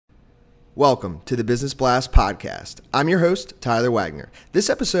Welcome to the Business Blast podcast. I'm your host, Tyler Wagner. This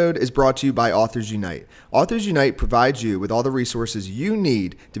episode is brought to you by Authors Unite. Authors Unite provides you with all the resources you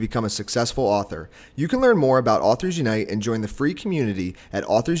need to become a successful author. You can learn more about Authors Unite and join the free community at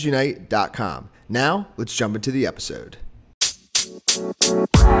authorsunite.com. Now, let's jump into the episode.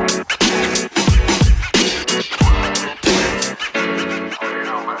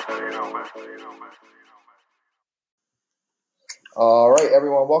 All right,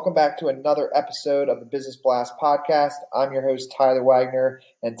 everyone. Welcome back to another episode of the Business Blast podcast. I'm your host, Tyler Wagner,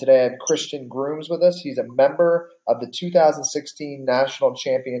 and today I have Christian Groomes with us. He's a member of the 2016 National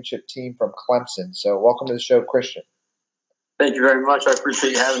Championship team from Clemson. So welcome to the show, Christian. Thank you very much. I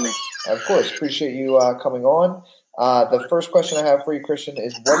appreciate you having me. Of course. Appreciate you coming on. The first question I have for you, Christian,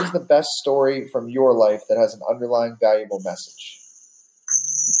 is what is the best story from your life that has an underlying valuable message?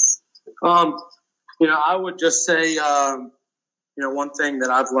 I would just say, one thing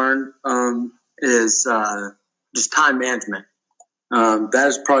that I've learned is just time management. That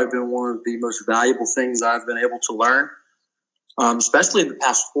has probably been one of the most valuable things I've been able to learn, especially in the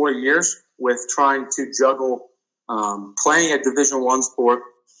past 4 years with trying to juggle playing a Division I sport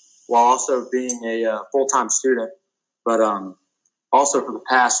while also being a full-time student. But also for the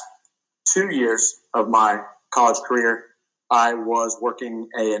past 2 years of my college career, I was working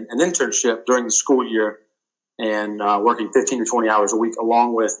an internship during the school year and working 15 to 20 hours a week,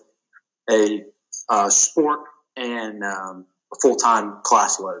 along with a sport and a full-time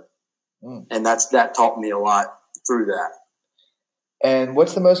class load. And that taught me a lot through that. And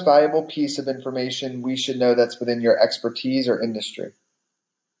what's the most valuable piece of information we should know that's within your expertise or industry?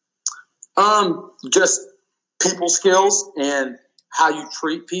 Just people skills and how you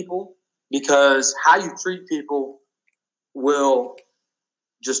treat people, because how you treat people will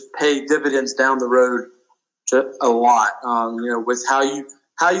just pay dividends down the road a lot. With how you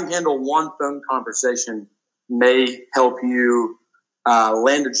handle one phone conversation may help you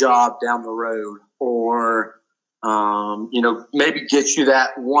land a job down the road, or maybe get you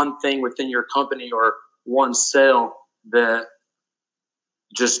that one thing within your company or one sale that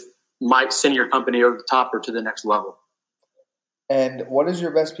just might send your company over the top or to the next level. And what is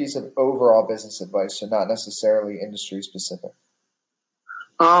your best piece of overall business advice, so not necessarily industry specific?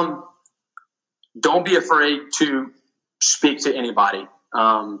 Don't be afraid to speak to anybody.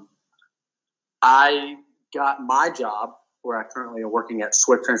 I got my job where I currently am working at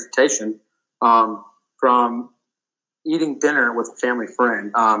Swift Transportation from eating dinner with a family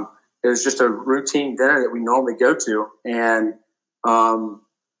friend. It was just a routine dinner that we normally go to. And,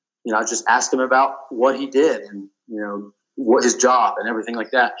 I just asked him about what he did and, what his job and everything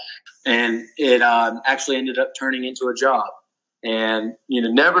like that. And it actually ended up turning into a job. And,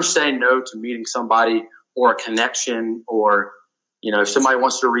 never say no to meeting somebody or a connection, or, if somebody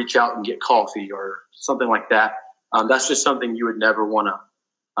wants to reach out and get coffee or something like that. That's just something you would never want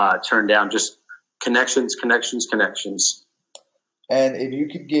to turn down. Just connections. And if you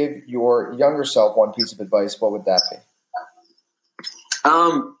could give your younger self one piece of advice, what would that be?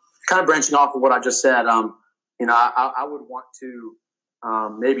 Kind of branching off of what I just said, I would want to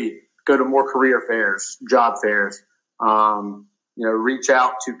maybe go to more career fairs, job fairs, reach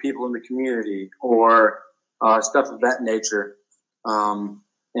out to people in the community or stuff of that nature.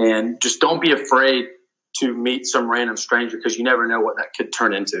 And just don't be afraid to meet some random stranger, because you never know what that could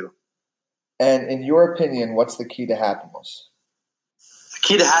turn into. And in your opinion, what's the key to happiness? The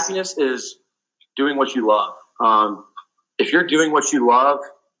key to happiness is doing what you love. If you're doing what you love,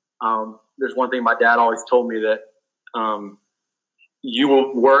 there's one thing my dad always told me, that you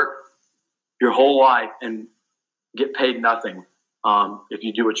will work your whole life and get paid nothing if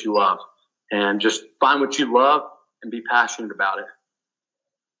you do what you love. And just find what you love and be passionate about it.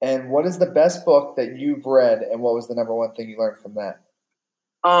 And what is the best book that you've read, and what was the number one thing you learned from that?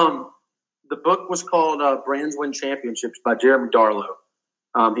 The book was called Brands Win Championships by Jeremy Darlow.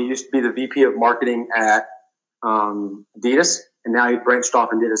 He used to be the VP of marketing at Adidas, and now he branched off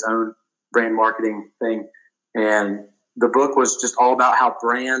and did his own brand marketing thing. And the book was just all about how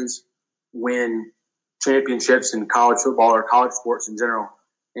brands win championships in college football or college sports in general.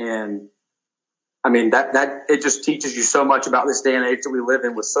 And I mean, that it just teaches you so much about this day and age that we live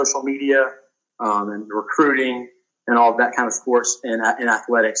in, with social media and recruiting and all of that kind of sports and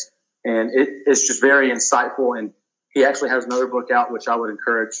athletics. And it's just very insightful. And he actually has another book out, which I would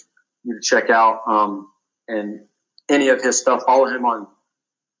encourage you to check out. And any of his stuff, follow him on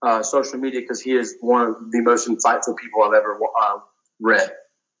social media, because he is one of the most insightful people I've ever read.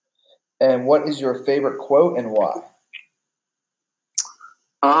 And what is your favorite quote and why?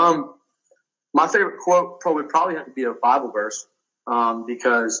 My favorite quote probably have to be a Bible verse,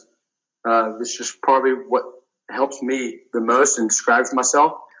 because It's just probably what helps me the most and describes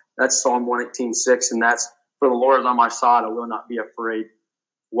myself. That's Psalm 118:6, and that's, for the Lord is on my side, I will not be afraid.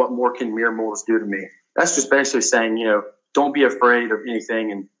 What more can mere mortals do to me? That's just basically saying, don't be afraid of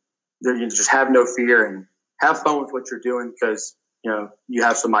anything, and you just have no fear and have fun with what you're doing, because you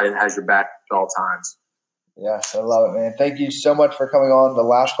have somebody that has your back at all times. Yes, I love it, man. Thank you so much for coming on. The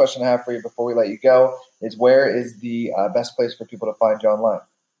last question I have for you before we let you go is, where is the best place for people to find you online?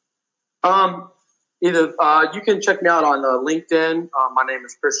 Either you can check me out on LinkedIn. My name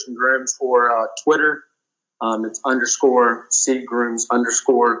is Christian Groomes. For Twitter, it's _C_Groomes_,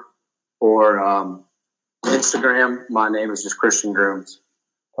 or Instagram, my name is just Christian Groomes.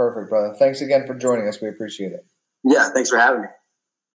 Perfect, brother. Thanks again for joining us. We appreciate it. Yeah, thanks for having me.